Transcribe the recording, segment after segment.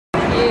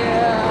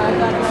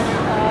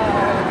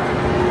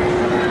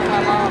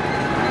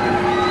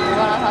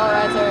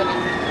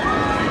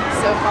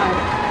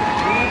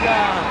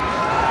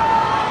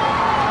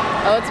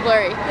Oh, it's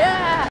blurry.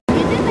 Yeah.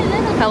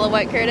 Hello,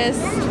 White Curtis.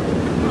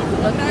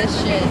 Look at this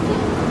shit.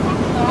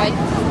 My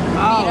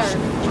feet are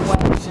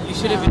wet. You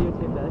should have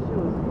videotaped that. Shit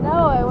was...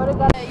 No, I would have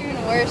got it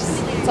even worse.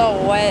 It's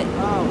all wet.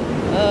 Oh.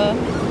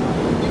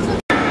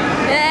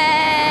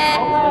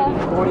 Yeah.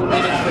 40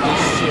 minutes for this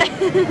shit.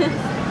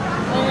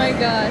 Oh my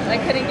gosh, I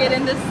couldn't get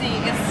in the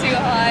seat. It's too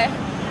high.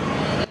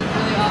 It's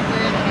really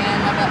awkward, and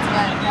I'm about to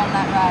get on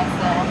that ride,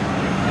 so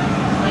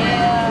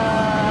yeah.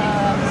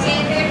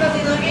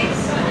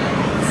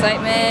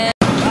 Excitement.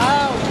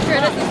 Oh,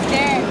 Curtis is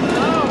scared.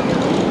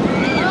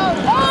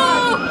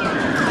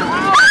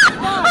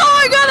 Oh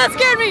my god, that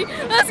scared me!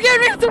 That scared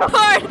me so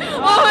hard!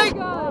 Oh my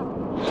god!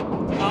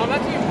 Oh, I'm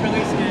actually really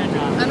scared,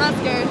 John. I'm not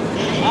scared.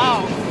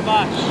 Oh,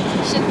 fuck.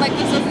 Shit like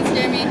this doesn't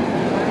scare me.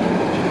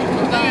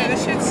 I'm fine. Yeah, this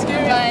shit's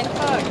scary. I'm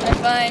fine. I'm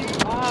fine.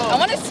 Oh. I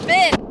want to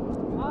spin.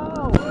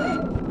 Oh.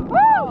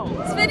 Woo!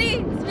 Spinny!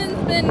 Spin,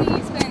 spinny,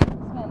 spin. Spin.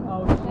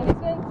 Oh, Spinny,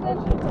 spin, spin.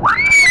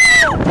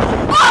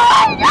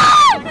 Oh my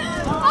god!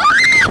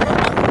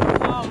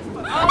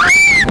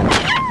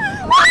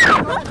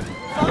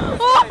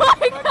 Oh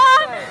my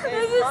god!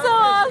 This is so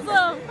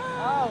awesome!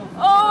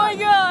 Oh my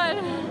god!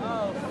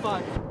 Oh,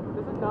 fuck.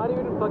 This is not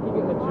even fucking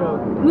a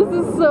joke. This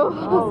is so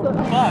awesome.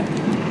 Oh, fuck.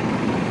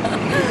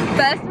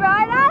 Best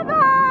ride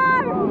ever!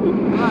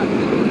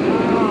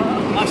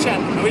 Oh, shit.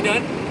 Are we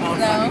done? Oh,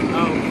 No. fuck.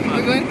 Oh, fuck.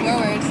 We're going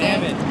forward, so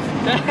Damn it.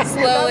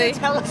 slowly.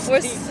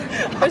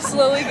 We're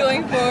slowly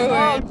going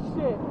forward. Oh,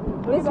 shit.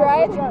 This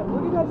ride? Look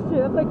at that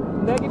shit. That's like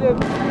negative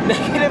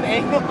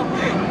angle.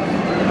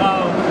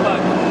 Oh,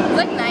 fuck. It's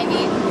like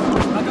 90.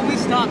 How can we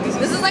stop?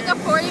 This is like a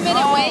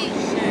 40-minute wait.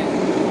 Shit.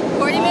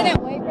 40-minute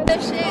wait for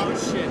this shit. Oh,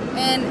 shit.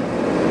 And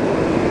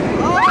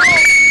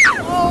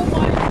Oh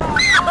my god.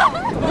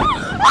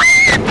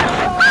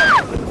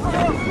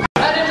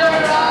 that is our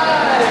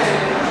ride.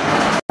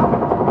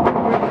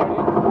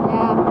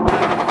 Yeah.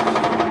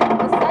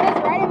 The sun is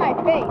right in my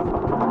face.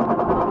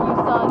 You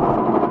sun.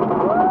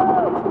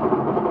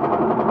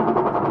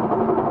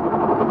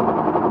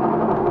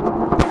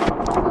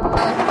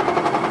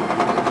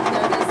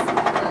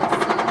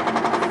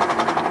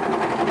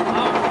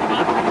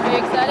 Are you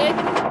excited?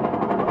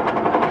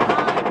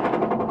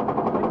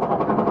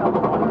 I'm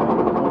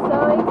so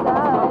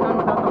excited.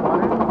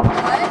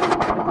 What?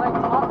 It's like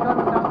Top Gun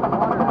without the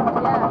water.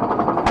 Yeah.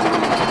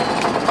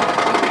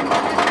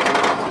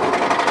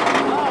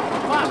 Oh,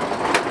 fuck.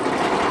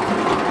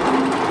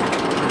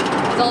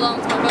 Hold on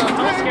to my phone. It's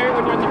all scary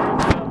when you're in the room.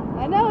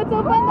 I know, it's so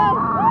fun though.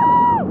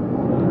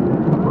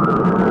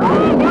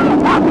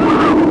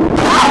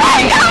 Oh my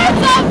god,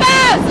 it's so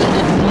fast!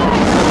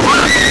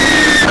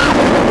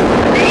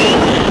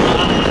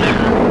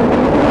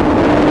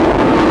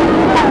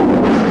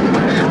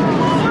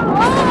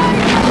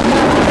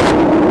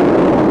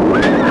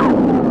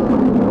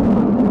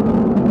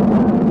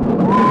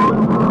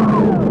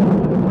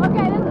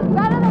 Okay, this is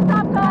better than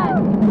Top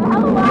Gun. The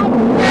hell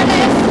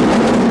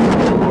wide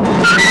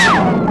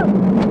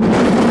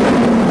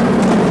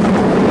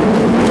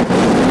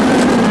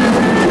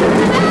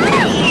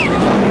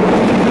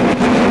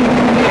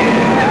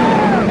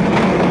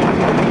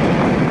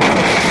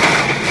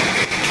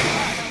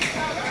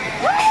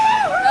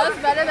That was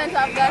better than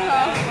Top Gun,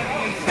 huh?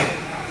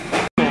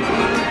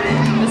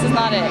 This is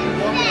not it.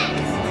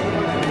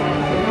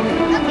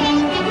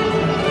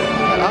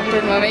 That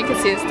awkward moment, you can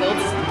see the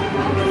stilts.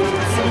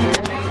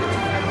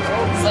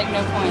 It's like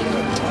no point.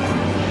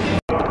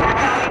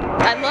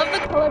 I love the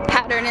color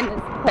pattern in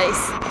this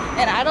place.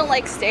 And I don't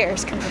like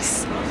stairs,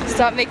 because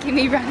stop making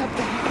me run up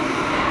there.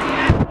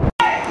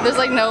 There's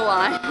like no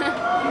line. Ew.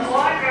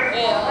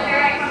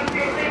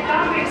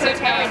 I'm so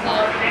tired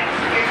though.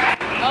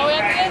 Oh, we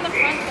have to get in the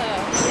front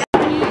though.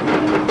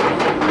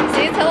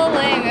 See, it's hella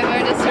lame if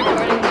we're just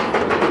recording it.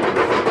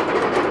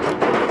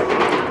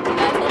 You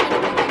guys told me to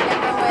put my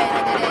camera away and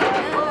I didn't.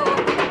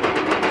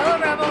 Hello,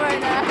 Rebel right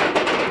now.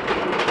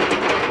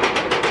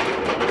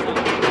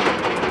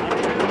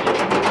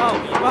 Oh,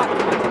 fuck.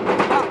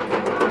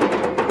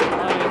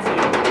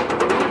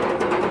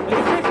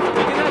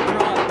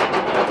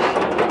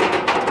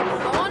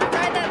 I want to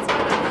ride that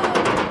soda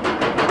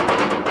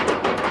though.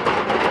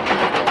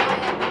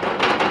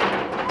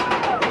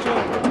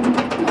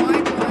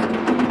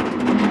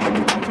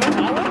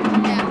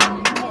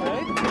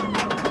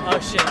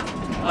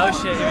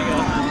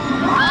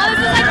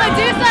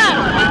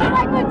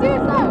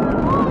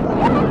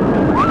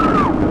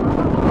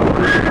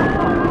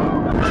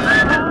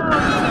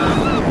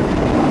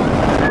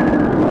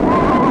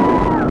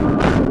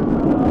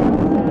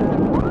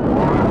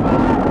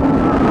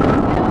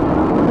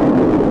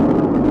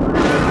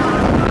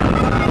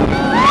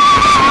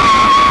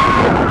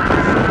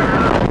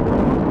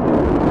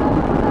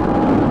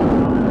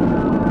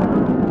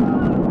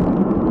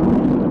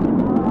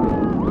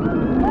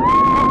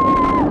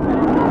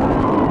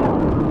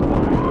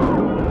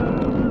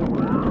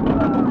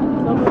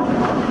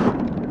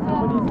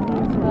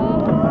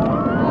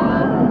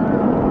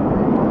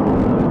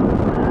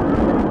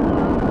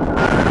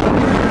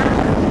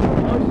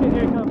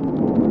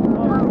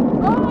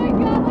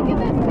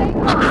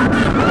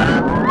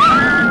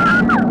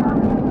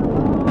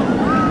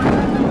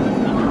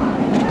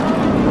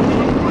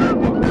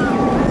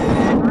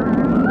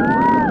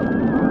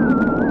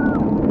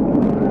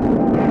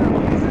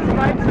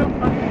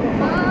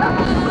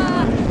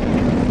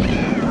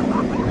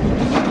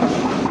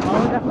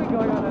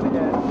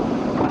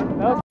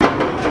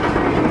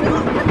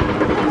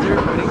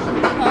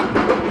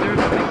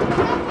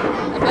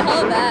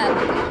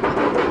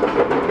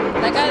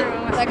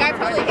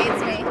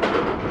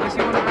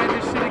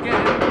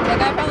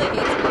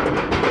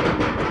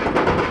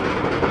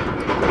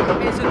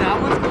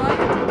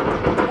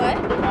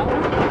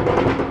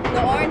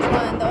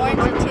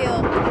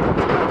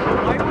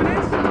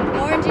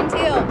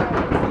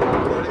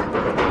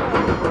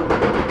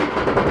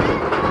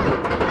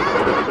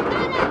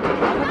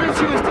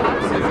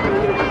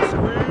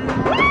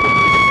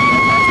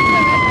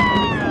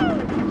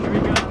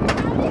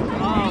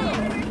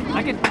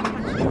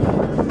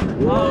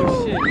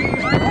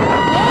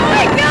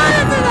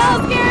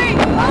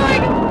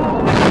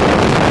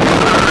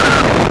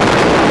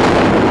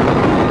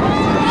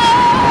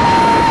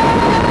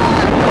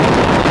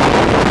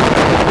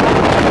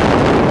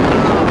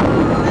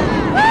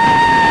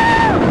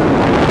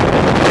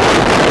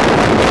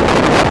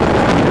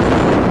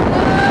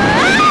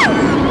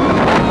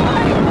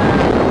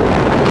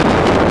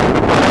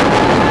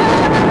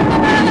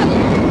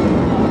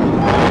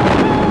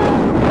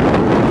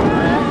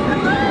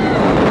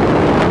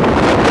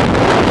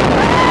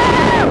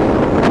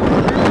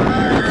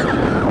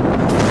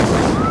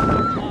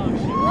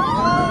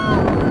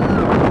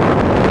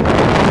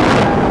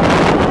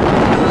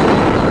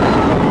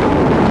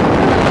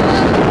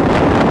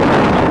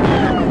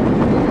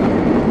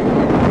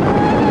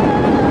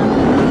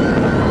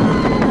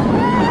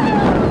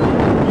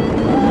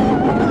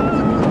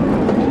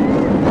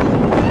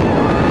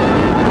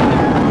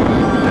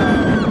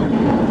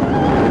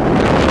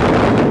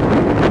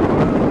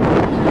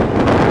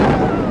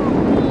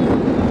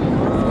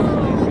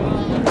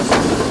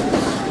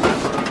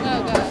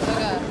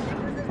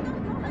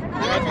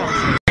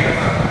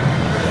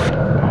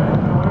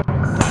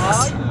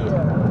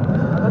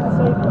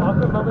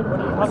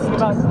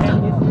 talking about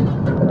tanning issues.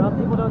 Some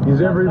people don't.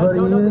 Is everybody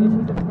don't know the in?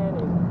 issues of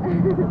tanning.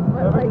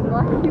 What, like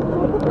black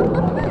people?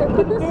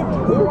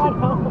 We were at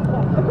home. And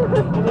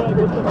they're like,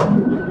 this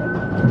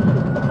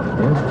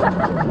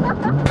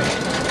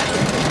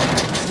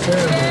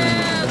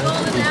Yeah,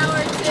 golden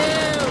hour 2.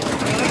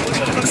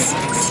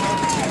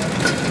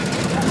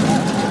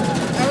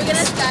 Are we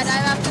gonna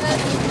skydive after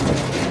this?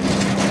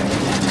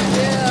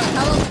 Yeah,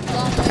 how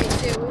long wait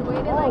too? We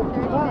waited like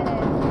 30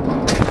 minutes.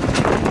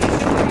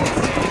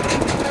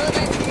 Hella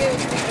nice view.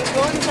 Let's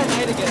go on this at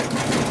night again.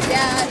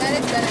 Yeah, that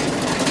is better.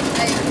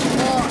 Like,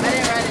 well, I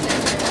didn't ride it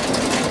yesterday.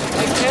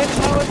 I can't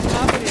tell what's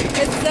happening.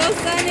 It's so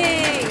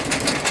sunny!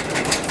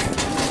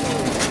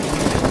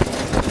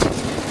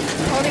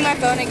 Holding my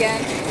phone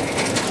again. I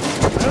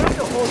don't have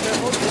to hold it.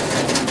 Hold it.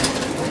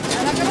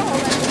 I'm not gonna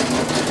hold it.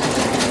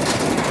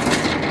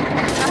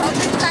 I hope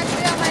this is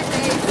actually on my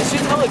face. This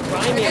shit's hella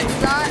grimy. If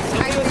it's not, I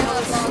Something was feel hella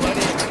it long.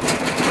 sweaty.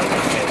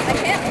 I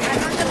can't,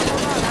 I'm not gonna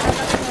hold on. I have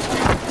nothing to hold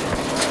on.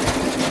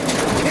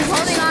 I'm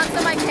holding on to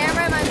my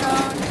camera and my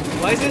phone.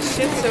 Why is this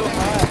shit so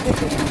hot?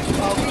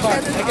 Oh fuck,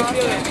 Because it's I can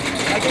feel it.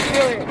 I can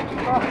feel it.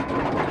 Fuck.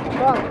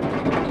 Fuck.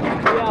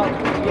 We out.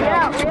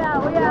 We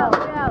out. We out.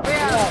 We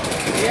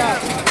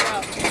out.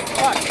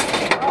 Fuck.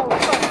 Oh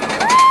fuck.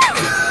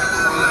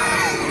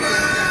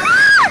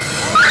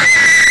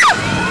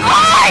 Oh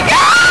my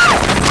god!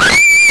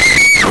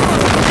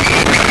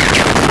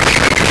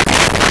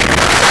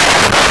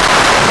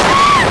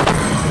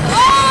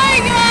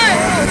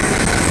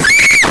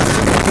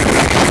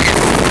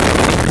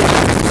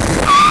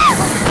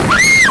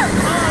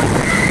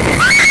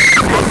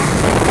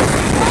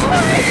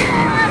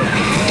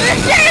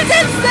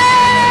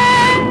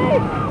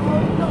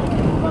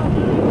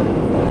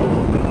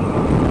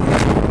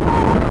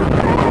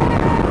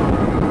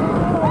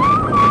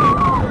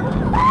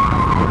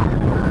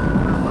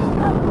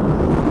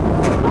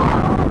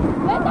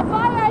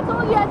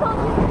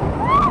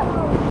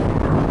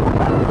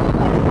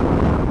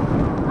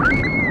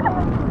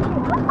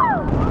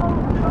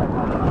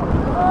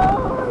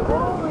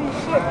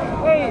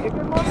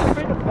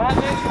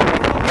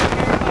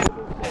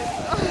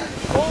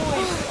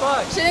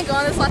 She didn't go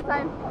on this last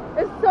time.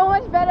 It's so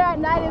much better at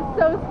night. It's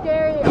so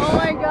scary. Oh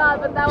my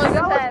god, but that was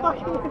intense.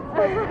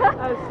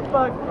 As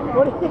fuck.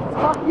 What are you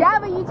talking? Yeah,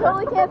 but you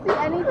totally can't see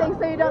anything,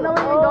 so you don't know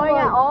where you're going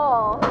at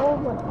all. Oh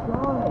my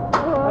god.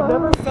 I've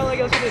never felt like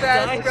I was gonna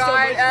die so much.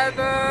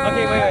 Ever.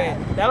 Okay, wait.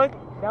 That was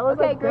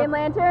okay, like Green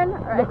Lantern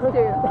or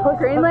X2?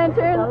 Green That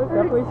Lantern? was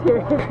definitely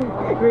scary.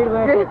 Green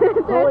Lantern.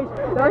 Holy,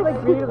 that was like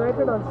Green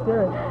Lantern on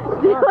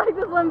steroids. Do you like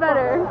this one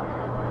better?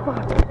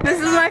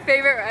 This is my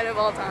favorite ride of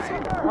all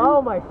time.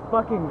 Oh my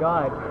fucking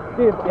god.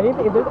 Dude,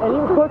 if there's any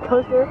roller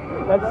coaster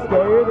that's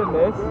scarier than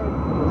this,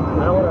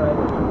 I don't want to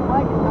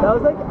ride it. That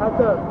was like at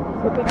the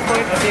tipping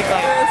point of being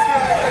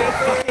like,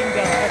 fucking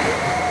done.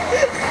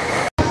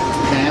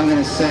 Okay, I'm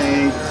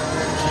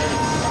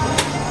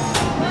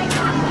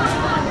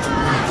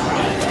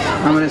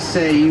gonna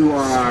say you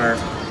are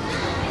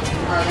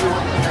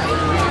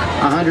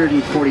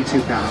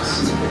 142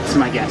 pounds. That's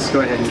my guess. Go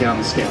ahead and get on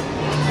the scale.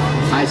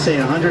 I say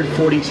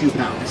 142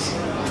 pounds.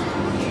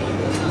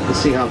 Let's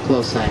see how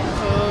close I am.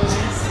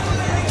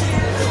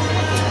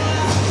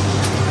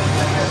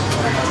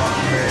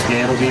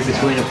 Okay, it'll be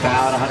between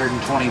about 125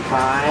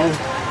 and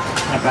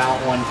about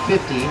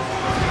 150. I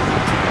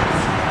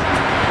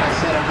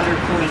said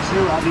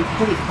 142, I'll be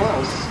pretty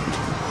close.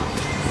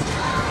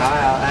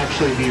 I'll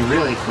actually be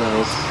really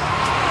close.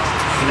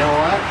 You know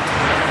what?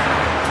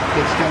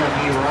 It's going to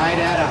be right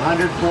at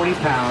 140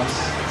 pounds.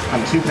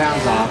 I'm 2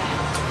 pounds off.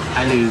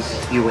 I lose,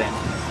 you win.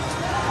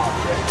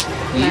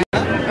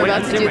 We're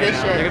about to do this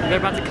shit. They're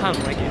about to come.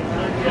 Like,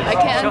 I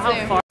can't show how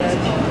zoom. far.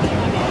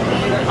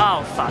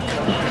 Oh, fuck.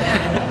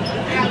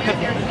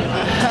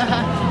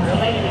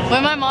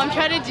 When my mom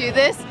tried to do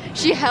this,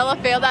 she hella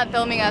failed at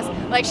filming us.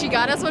 Like, she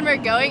got us when we were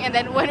going, and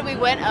then when we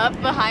went up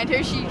behind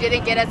her, she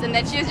didn't get us, and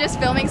then she was just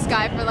filming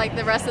Sky for like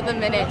the rest of the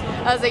minute.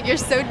 I was like, you're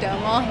so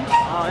dumb, Mom.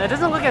 Oh, it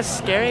doesn't look as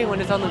scary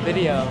when it's on the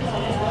video.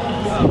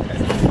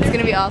 It's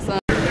gonna be awesome.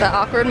 The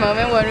awkward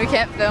moment when we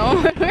can't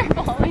film when we're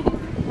falling.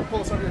 Pull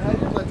this over your head,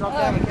 let drop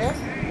down, okay?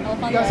 You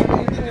Elephant guys have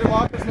anything in your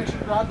lockers, make sure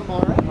you grab them,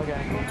 alright? Okay.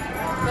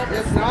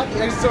 If not,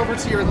 the exit's over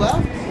to your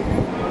left.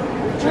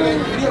 Turning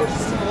the video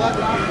just to the left,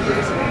 not the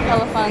exit.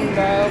 Elephant,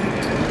 bro.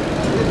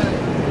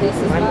 This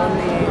is mine.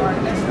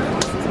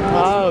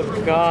 Oh,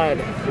 God.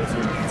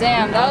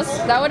 Damn,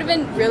 that would have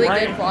been really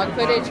good vlog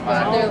footage,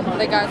 but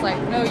the guy's like,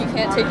 no, you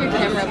can't take your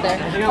camera up there.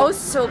 I was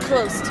so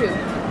close too.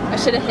 I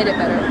should have hit it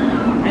better.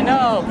 I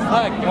know.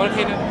 Fuck. You want to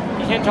pay?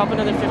 You can't drop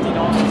another $50.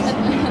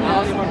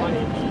 I'll need more money.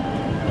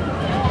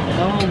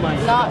 Oh my.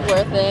 Not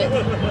worth it.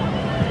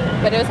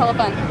 But it was hella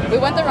fun. We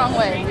went the wrong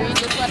way. We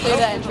just went through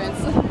the entrance.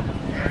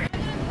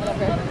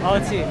 Whatever. Oh,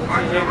 let's see.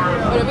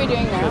 What are we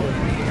doing now?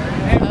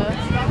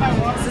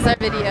 This is our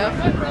video.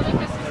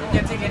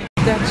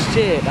 That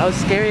shit. That was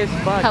scary as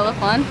fuck. Hella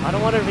fun. I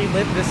don't want to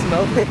relive this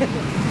moment.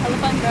 Hella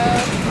fun, bro.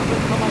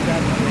 Oh my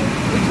god.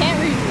 We can't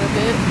relive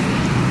it.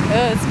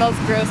 It smells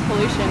gross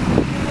pollution.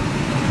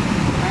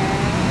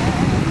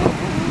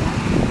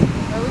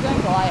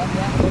 doing Goliath,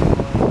 yeah.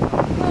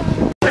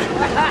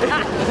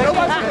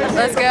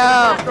 Let's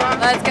go.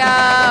 Let's go.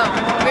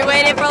 We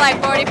waited for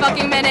like 40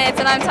 fucking minutes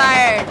and I'm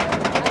tired.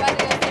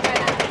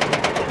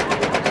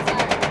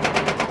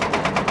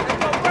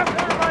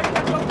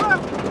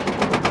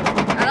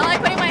 I don't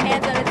like putting my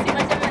hands up. It's too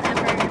much of an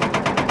effort.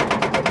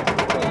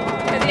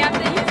 Because you have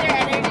to use your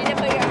energy to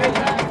put your arms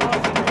up.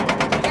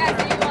 Yeah,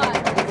 so you want.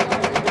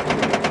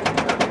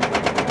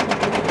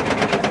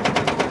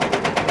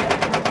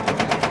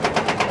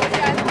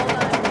 Guys, hold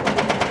on.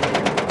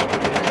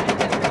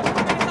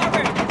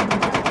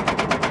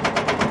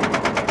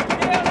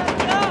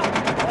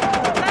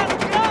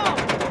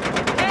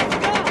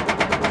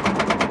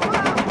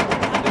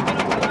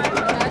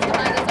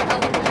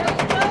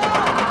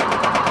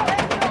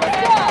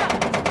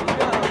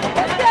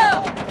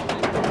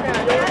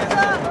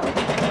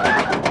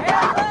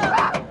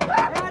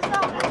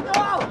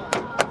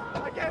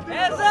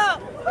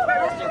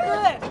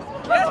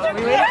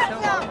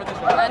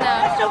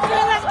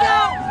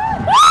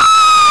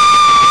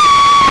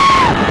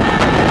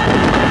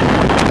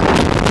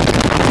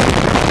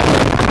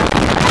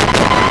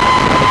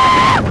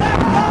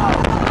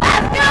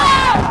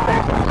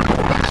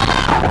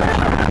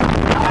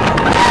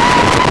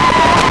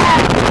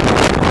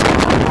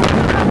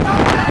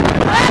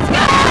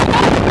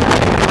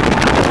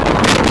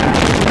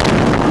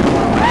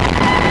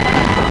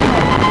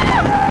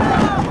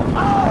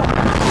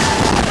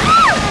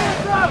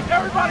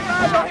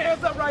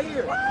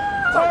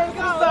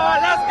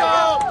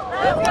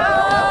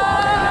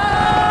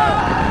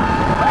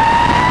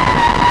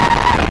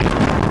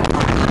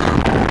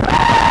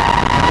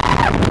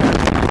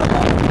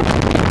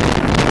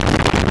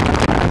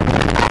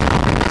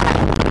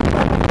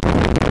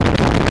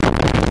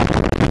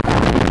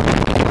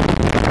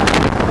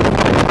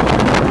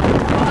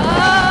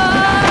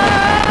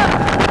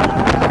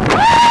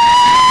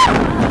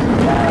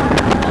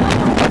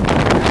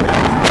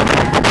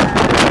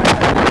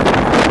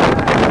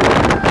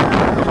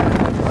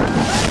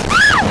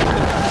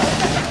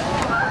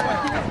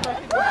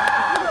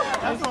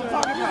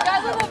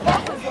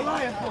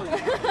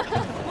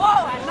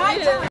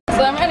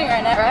 So I'm running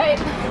right now, right?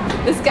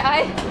 This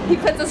guy, he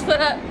puts his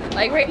foot up,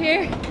 like right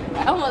here.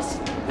 I almost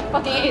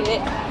fucking ate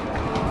it.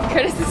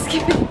 Curtis is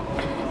skipping.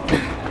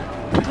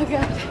 Oh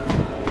god.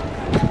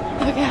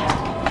 Oh god.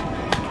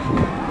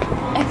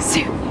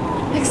 X2.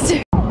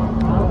 X2.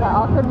 That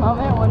awkward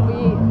moment when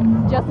we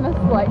just missed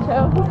the light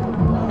show.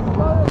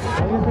 I was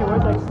gonna say,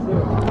 where's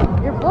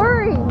X2? You're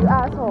blurry, you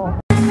asshole.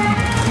 I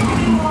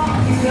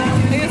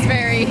think it's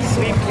very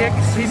Sweep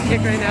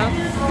kick right now.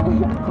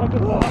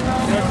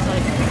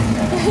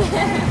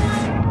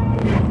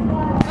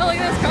 Oh, look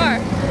at this car.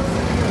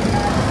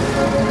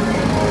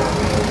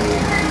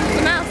 It's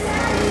a mouse.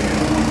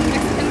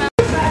 Mexican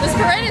mouse. This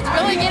parade is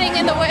really getting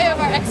in the way of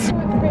our X2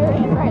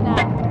 experience right now.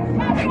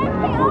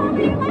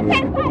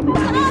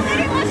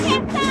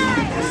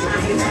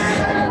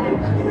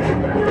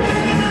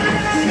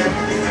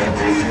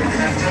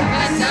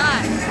 I'm gonna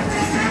die.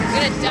 I'm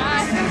gonna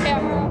die on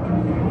camera.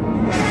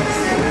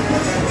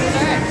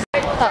 Alright.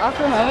 That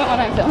awkward moment when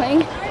I'm filming,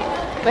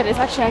 but it's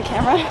actually on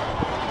camera.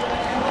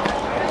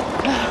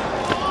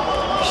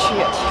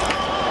 Shit.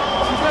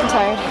 I'm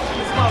tired.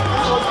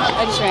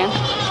 I just ran.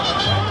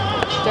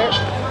 Dirt.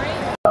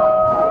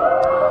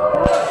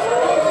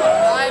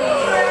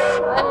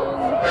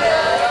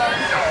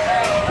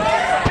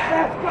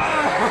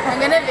 I'm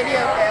gonna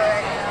video fail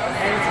right now.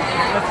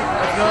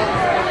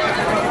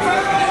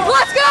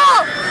 Let's go!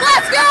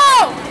 Let's go!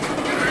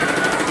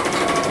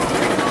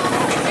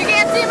 You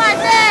can't see my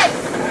face!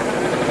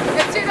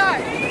 It's too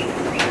dark.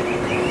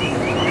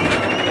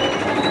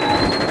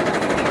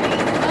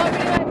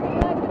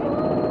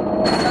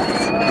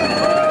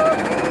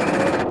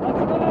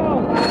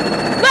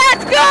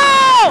 Let's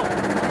go!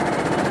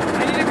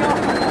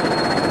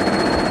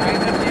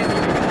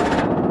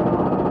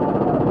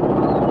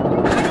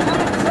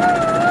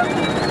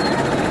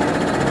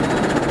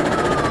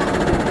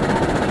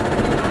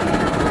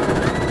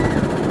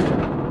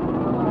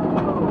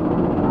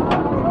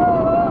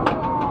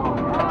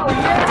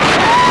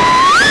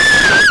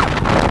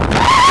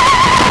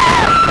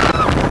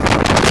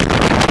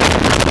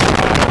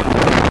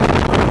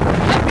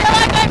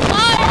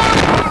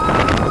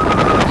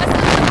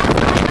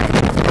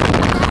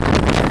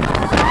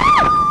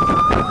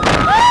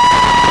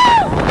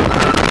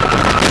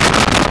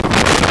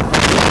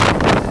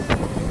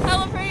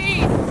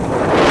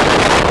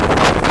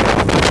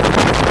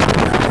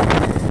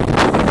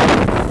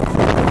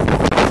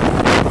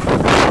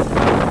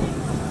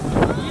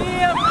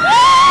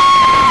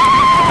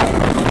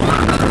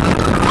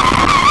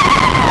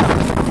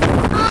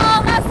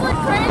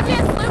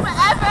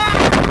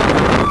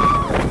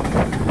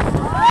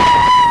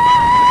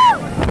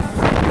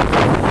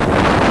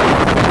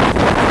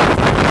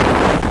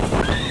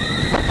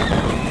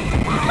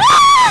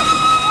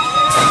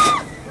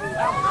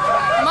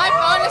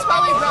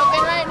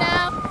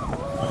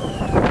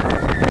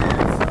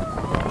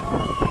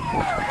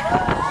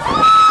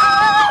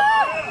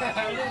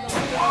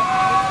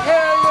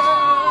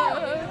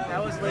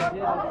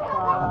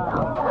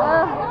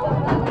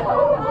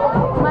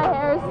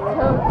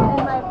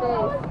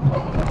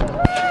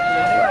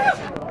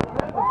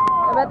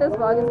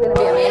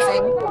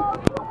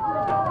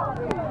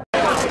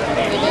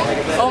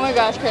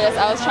 gosh, Curtis,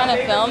 I was trying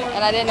to film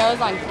and I didn't know it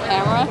was on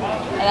camera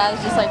and I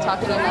was just like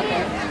talking to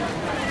nothing.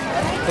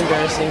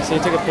 Embarrassing, so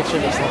you took a picture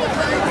of yourself.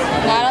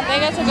 No, I don't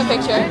think I took a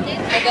picture,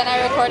 but then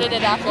I recorded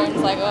it after and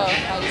it's like, oh,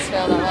 I just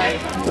failed that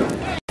life.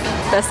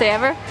 Best day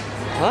ever?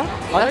 Huh?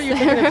 I thought you were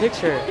taking a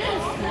picture.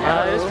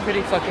 It was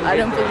pretty fucking I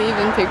good. don't believe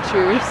in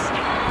pictures.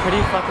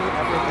 Pretty fucking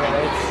epic,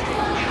 right? It's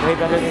way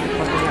better than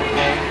fucking at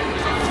home.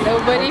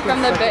 Nobody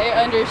from the Bay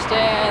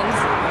understands.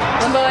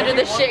 Limbo under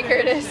the shit,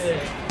 Curtis.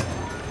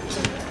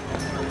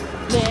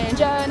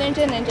 Ninja,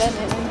 ninja, ninja,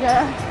 ninja.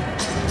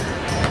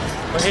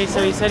 Okay,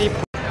 so you said he...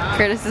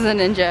 Curtis is a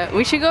ninja.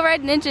 We should go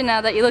ride ninja now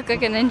that you look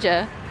like a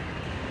ninja.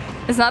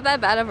 It's not that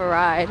bad of a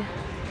ride.